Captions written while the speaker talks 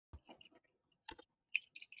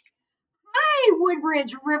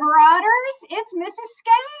Woodbridge River Otters. It's Mrs.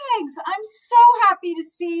 Skaggs. I'm so happy to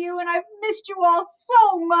see you, and I've missed you all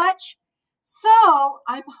so much. So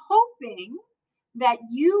I'm hoping that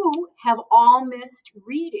you have all missed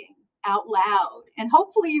reading out loud, and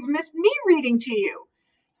hopefully you've missed me reading to you.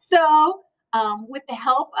 So with the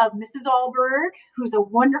help of Mrs. Alberg, who's a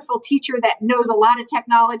wonderful teacher that knows a lot of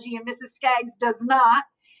technology and Mrs. Skaggs does not,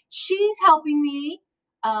 she's helping me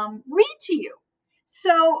read to you.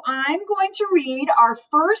 So I'm going to read our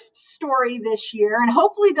first story this year, and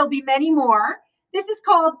hopefully there'll be many more. This is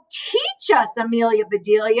called Teach Us, Amelia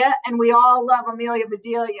Bedelia, and we all love Amelia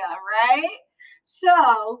Bedelia, right?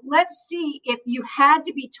 So let's see if you had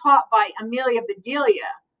to be taught by Amelia Bedelia,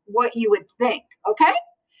 what you would think, okay?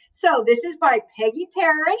 So this is by Peggy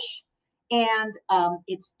Parish, and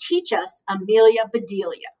it's Teach Us, Amelia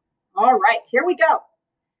Bedelia. All right, here we go.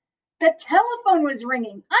 The telephone was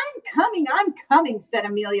ringing. I'm coming, said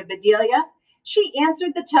Amelia Bedelia. She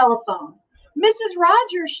answered the telephone. Mrs.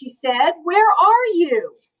 Rogers, she said, where are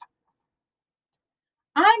you?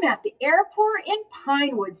 I'm at the airport in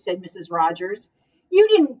Pinewood, said Mrs. Rogers. You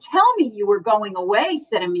didn't tell me you were going away,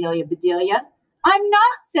 said Amelia Bedelia. I'm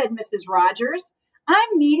not, said Mrs. Rogers.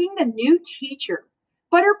 I'm meeting the new teacher,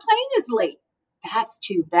 but her plane is late. That's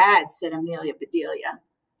too bad, said Amelia Bedelia.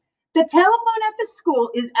 The telephone at the school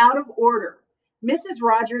is out of order. Mrs.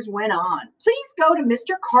 Rogers went on. Please go to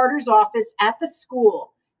Mr. Carter's office at the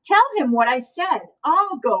school. Tell him what I said.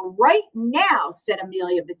 I'll go right now, said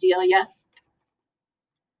Amelia Bedelia.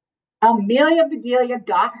 Amelia Bedelia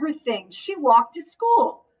got her things. She walked to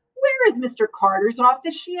school. Where is Mr. Carter's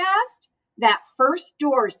office, she asked. That first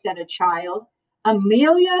door, said a child.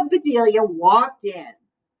 Amelia Bedelia walked in.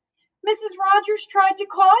 Mrs. Rogers tried to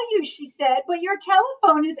call you, she said, but your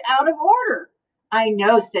telephone is out of order. I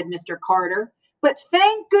know, said Mr. Carter, but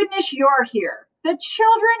thank goodness you're here. The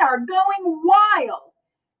children are going wild.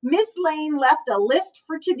 Miss Lane left a list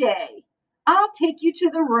for today. I'll take you to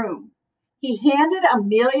the room. He handed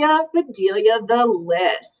Amelia Bedelia the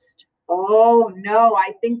list. Oh, no,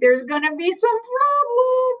 I think there's going to be some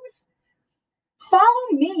problems. Follow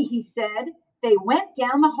me, he said. They went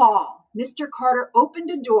down the hall. Mr. Carter opened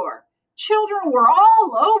a door. Children were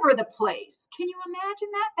all over the place. Can you imagine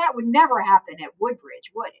that? That would never happen at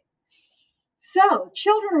Woodbridge, would it? So,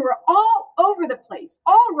 children were all over the place.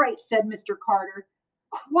 All right, said Mr. Carter.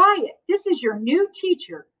 Quiet. This is your new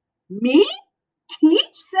teacher. Me?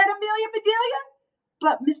 Teach? Said Amelia Bedelia.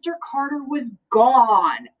 But Mr. Carter was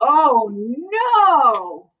gone. Oh,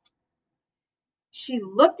 no. She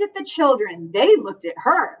looked at the children. They looked at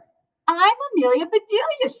her. I'm Amelia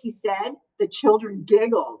Bedelia, she said. The children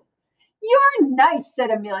giggled. You're nice,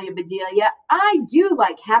 said Amelia Bedelia. I do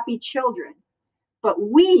like happy children, but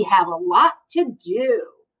we have a lot to do.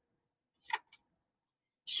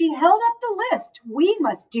 She held up the list. We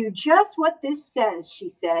must do just what this says, she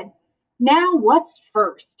said. Now what's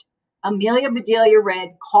first? Amelia Bedelia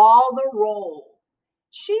read, call the roll.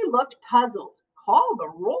 She looked puzzled. Call the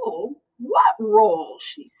roll? What roll?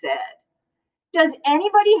 She said. Does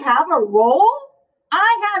anybody have a roll?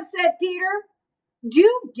 I have, said Peter. Do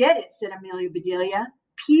get it, said Amelia Bedelia.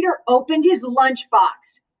 Peter opened his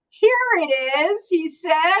lunchbox. Here it is, he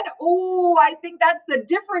said. Oh, I think that's the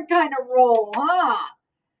different kind of roll, huh?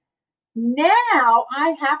 Now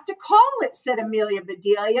I have to call it, said Amelia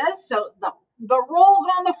Bedelia. So the roll's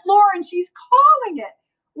on the floor and she's calling it.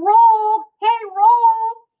 Roll, hey,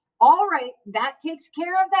 roll. All right, that takes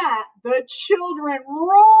care of that. The children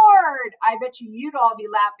roared. I bet you'd all be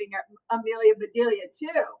laughing at Amelia Bedelia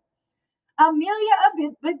too.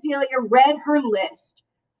 Amelia Bedelia read her list.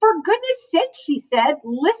 For goodness sake, she said,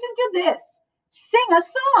 listen to this. Sing a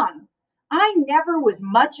song. I never was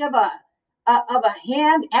much of a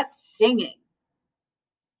hand at singing.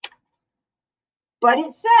 But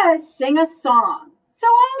it says sing a song. So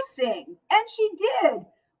I'll sing. And she did.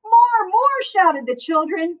 More, shouted the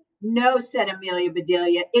children. No, said Amelia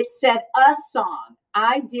Bedelia. It said a song.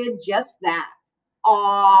 I did just that.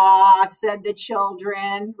 Aw, said the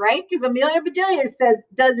children, right? Because Amelia Bedelia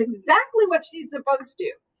does exactly what she's supposed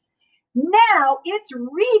to. Now it's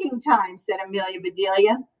reading time, said Amelia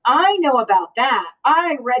Bedelia. I know about that.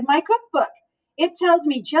 I read my cookbook. It tells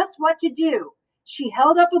me just what to do. She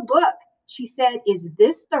held up a book. She said, is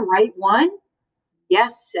this the right one?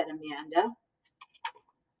 Yes, said Amanda.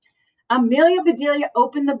 Amelia Bedelia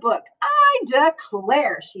opened the book. I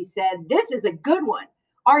declare, she said, this is a good one.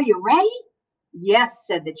 Are you ready? Yes,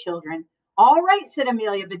 said the children. All right, said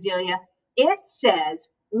Amelia Bedelia. It says,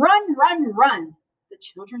 run, run, run. The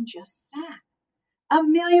children just sat.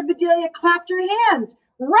 Amelia Bedelia clapped her hands.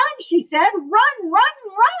 Run, she said. Run, run,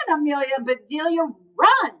 run, Amelia Bedelia,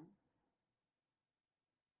 run.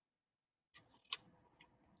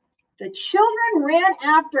 The children ran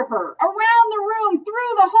after her, around the room,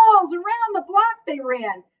 through the halls, around the block they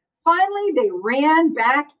ran. Finally, they ran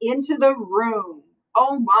back into the room.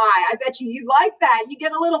 Oh my, I bet you'd like that. You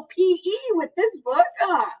get a little PE with this book,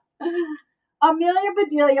 huh? Amelia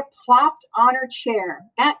Bedelia plopped on her chair.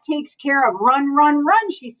 That takes care of run, run, run,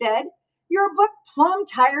 she said. Your book plumb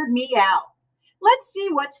tired me out. Let's see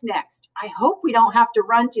what's next. I hope we don't have to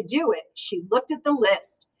run to do it. She looked at the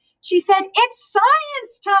list. She said, it's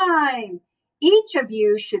science time. Each of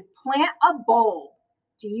you should plant a bulb.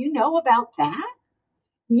 Do you know about that?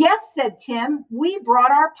 Yes, said Tim. We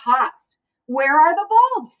brought our pots. Where are the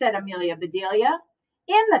bulbs? Said Amelia Bedelia.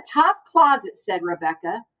 In the top closet, said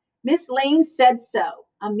Rebecca. Miss Lane said so.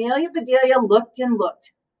 Amelia Bedelia looked and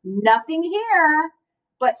looked. Nothing here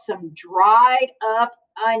but some dried up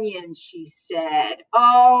onions, she said.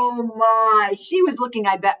 Oh my. She was looking,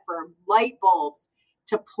 I bet, for light bulbs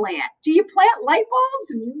to plant. Do you plant light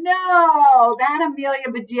bulbs? No, that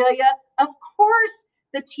Amelia Bedelia. Of course,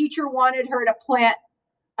 the teacher wanted her to plant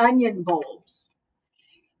onion bulbs.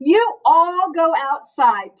 You all go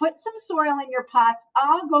outside, put some soil in your pots.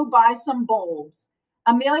 I'll go buy some bulbs.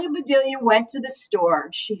 Amelia Bedelia went to the store.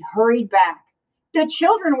 She hurried back. The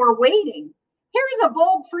children were waiting. Here's a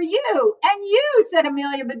bulb for you. And you, said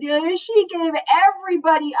Amelia Bedelia. She gave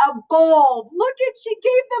everybody a bulb. Look at, she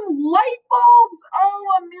gave them light bulbs. Oh,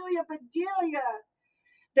 Amelia Bedelia.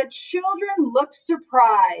 The children looked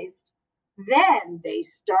surprised. Then they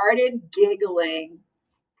started giggling.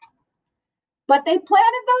 But they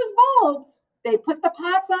planted those bulbs. They put the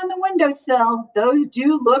pots on the windowsill. Those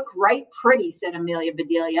do look right pretty, said Amelia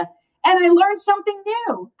Bedelia. And I learned something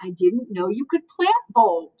new. I didn't know you could plant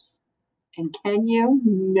bulbs. And can you?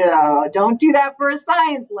 No, don't do that for a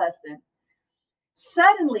science lesson.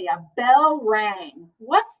 Suddenly a bell rang.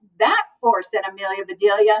 What's that for? Said Amelia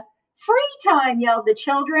Bedelia. Free time, yelled the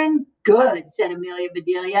children. Good, said Amelia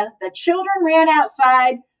Bedelia. The children ran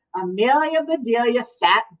outside. Amelia Bedelia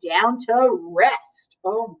sat down to rest.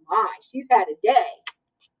 Oh my, she's had a day.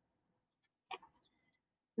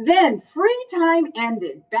 Then free time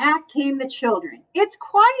ended. Back came the children. It's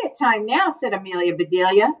quiet time now, said Amelia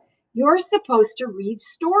Bedelia. You're supposed to read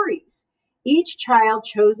stories. Each child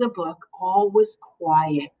chose a book. All was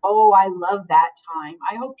quiet. Oh, I love that time.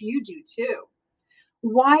 I hope you do too.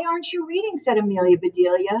 Why aren't you reading? Said Amelia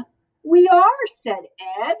Bedelia. We are, said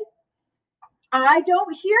Ed. I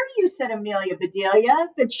don't hear you, said Amelia Bedelia.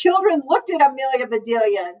 The children looked at Amelia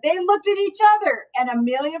Bedelia. They looked at each other, and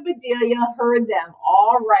Amelia Bedelia heard them.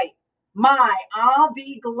 All right. My, I'll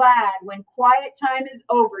be glad when quiet time is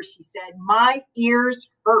over, she said. My ears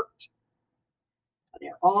hurt.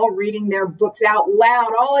 They're all reading their books out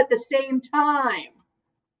loud, all at the same time.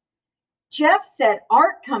 Jeff said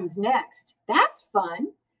art comes next. That's fun.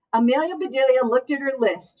 Amelia Bedelia looked at her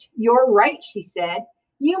list. You're right, she said.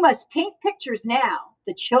 You must paint pictures now.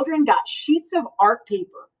 The children got sheets of art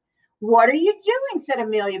paper. What are you doing? Said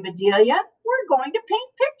Amelia Bedelia. We're going to paint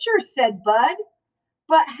pictures, said Bud.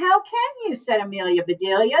 But how can you? Said Amelia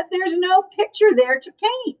Bedelia. There's no picture there to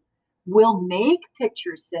paint. We'll make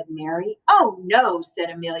pictures, said Mary. Oh, no, said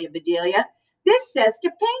Amelia Bedelia. This says to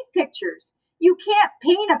paint pictures. You can't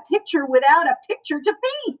paint a picture without a picture to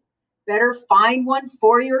paint. Better find one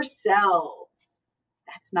for yourselves.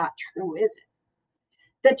 That's not true, is it?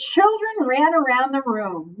 The children ran around the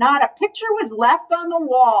room. Not a picture was left on the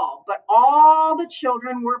wall, but all the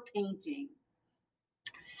children were painting.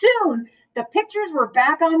 Soon, the pictures were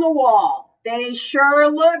back on the wall. They sure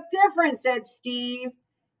look different, said Steve.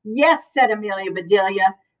 Yes, said Amelia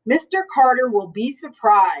Bedelia. Mr. Carter will be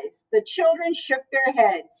surprised. The children shook their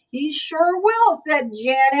heads. He sure will, said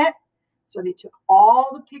Janet. So they took all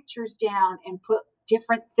the pictures down and put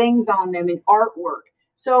different things on them in artwork.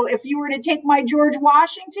 So if you were to take my George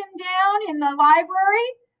Washington down in the library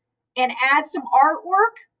and add some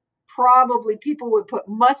artwork, probably people would put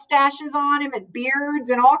mustaches on him and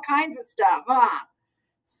beards and all kinds of stuff.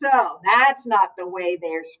 So that's not the way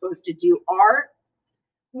they're supposed to do art.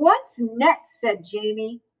 What's next? Said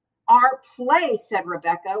Jamie. Our play, said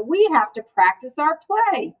Rebecca. We have to practice our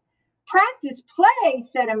play. Practice play,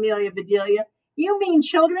 said Amelia Bedelia. You mean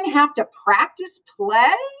children have to practice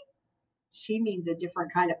play? She means a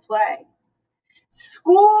different kind of play.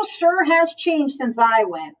 School sure has changed since I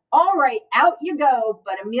went. All right, out you go.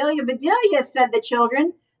 But Amelia Bedelia, said the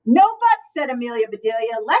children. No buts, said Amelia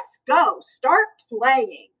Bedelia. Let's go. Start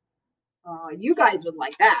playing. You guys would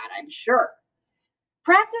like that, I'm sure.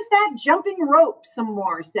 Practice that jumping rope some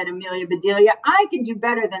more, said Amelia Bedelia. I can do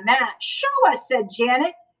better than that. Show us, said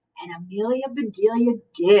Janet. And Amelia Bedelia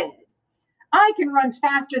did. I can run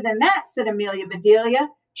faster than that, said Amelia Bedelia.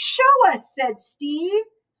 Show us, said Steve.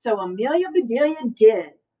 So Amelia Bedelia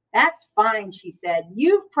did. That's fine, she said.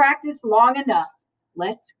 You've practiced long enough.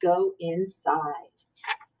 Let's go inside.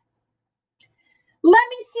 Let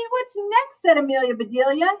me see what's next, said Amelia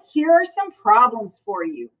Bedelia. Here are some problems for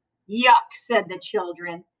you. Yuck, said the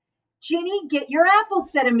children. Ginny, get your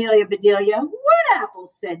apples, said Amelia Bedelia. What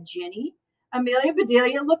apples, said Ginny. Amelia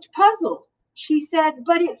Bedelia looked puzzled. She said,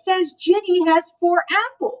 but it says Ginny has 4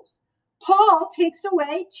 apples. Paul takes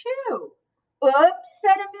away 2. Oops,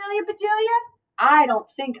 said Amelia Bedelia. I don't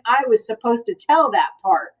think I was supposed to tell that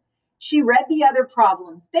part. She read the other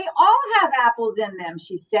problems. They all have apples in them,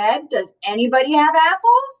 she said. Does anybody have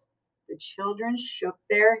apples? The children shook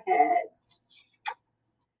their heads.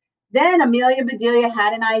 Then Amelia Bedelia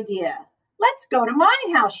had an idea. Let's go to my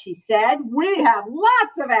house, she said. We have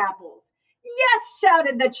lots of apples. Yes,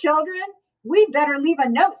 shouted the children. We'd better leave a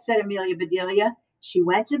note, said Amelia Bedelia. She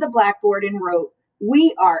went to the blackboard and wrote,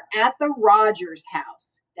 we are at the Rogers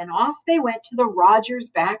house. Then off they went to the Rogers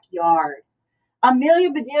backyard.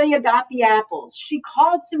 Amelia Bedelia got the apples. She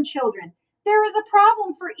called some children. There is a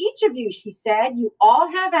problem for each of you, she said. You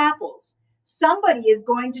all have apples. Somebody is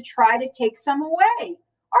going to try to take some away.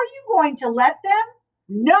 Are you going to let them?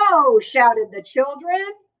 No, shouted the children.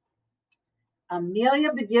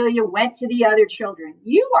 Amelia Bedelia went to the other children.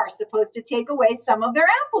 You are supposed to take away some of their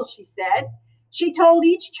apples, she said. She told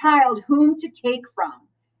each child whom to take from.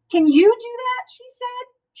 Can you do that? She said.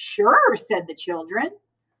 Sure, said the children.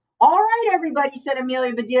 All right, everybody, said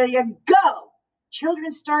Amelia Bedelia, go. Children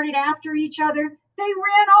started after each other. They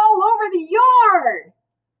ran all over the yard.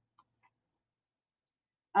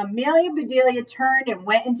 Amelia Bedelia turned and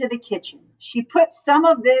went into the kitchen. She put some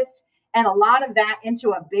of this and a lot of that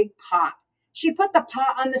into a big pot. She put the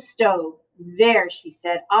pot on the stove. There, she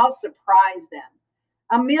said, I'll surprise them.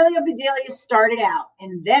 Amelia Bedelia started out,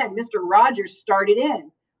 and then Mr. Rogers started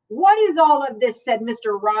in. What is all of this, said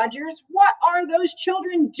Mr. Rogers. What are those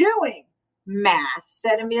children doing? Math,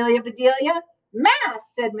 said Amelia Bedelia. Math,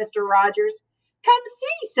 said Mr. Rogers. Come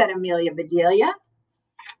see, said Amelia Bedelia.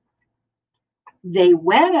 They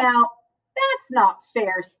went out. That's not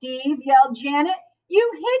fair, Steve, yelled Janet.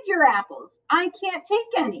 You hid your apples. I can't take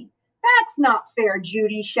any. That's not fair,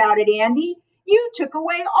 Judy, shouted Andy. You took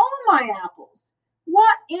away all my apples.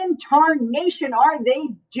 What in tarnation are they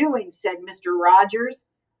doing, said Mr. Rogers.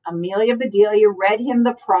 Amelia Bedelia read him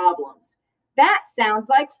the problems. That sounds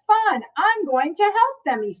like fun. I'm going to help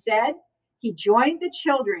them, he said. He joined the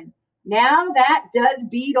children. Now that does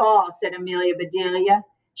beat all, said Amelia Bedelia.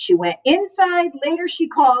 She went inside. Later she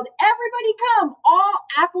called, everybody come. All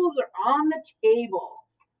apples are on the table.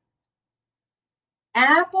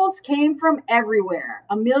 Apples came from everywhere.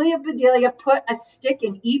 Amelia Bedelia put a stick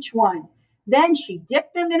in each one. Then she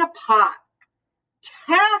dipped them in a pot.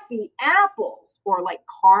 Taffy apples, or like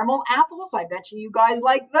caramel apples. I bet you guys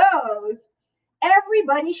like those.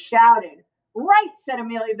 Everybody shouted. Right, said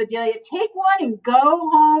Amelia Bedelia. Take one and go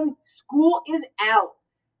home. School is out.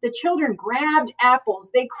 The children grabbed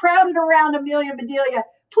apples. They crowded around Amelia Bedelia.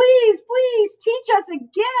 Please, please, teach us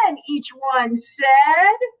again, each one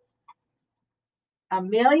said.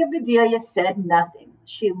 Amelia Bedelia said nothing.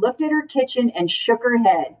 She looked at her kitchen and shook her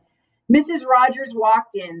head. Mrs. Rogers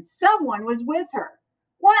walked in. Someone was with her.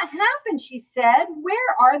 What happened? She said.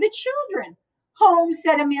 Where are the children? Home,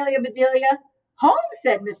 said Amelia Bedelia. Home,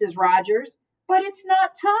 said Mrs. Rogers. But it's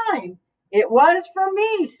not time. It was for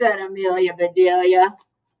me, said Amelia Bedelia.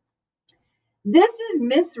 This is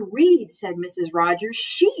Miss Reed, said Mrs. Rogers.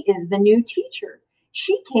 She is the new teacher.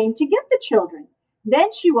 She came to get the children.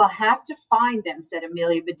 Then she will have to find them, said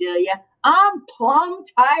Amelia Bedelia. I'm plumb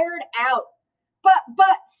tired out.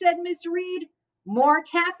 But, said Miss Reed. More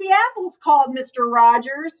taffy apples, called Mr.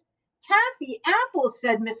 Rogers. Taffy apples,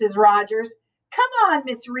 said Mrs. Rogers. Come on,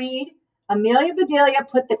 Miss Reed. Amelia Bedelia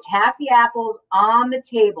put the taffy apples on the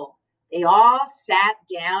table. They all sat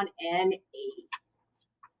down and ate.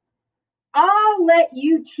 I'll let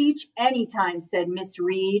you teach anytime, said Miss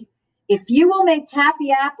Reed. If you will make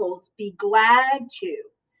taffy apples, be glad to,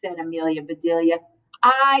 said Amelia Bedelia.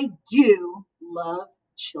 I do love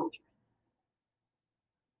children.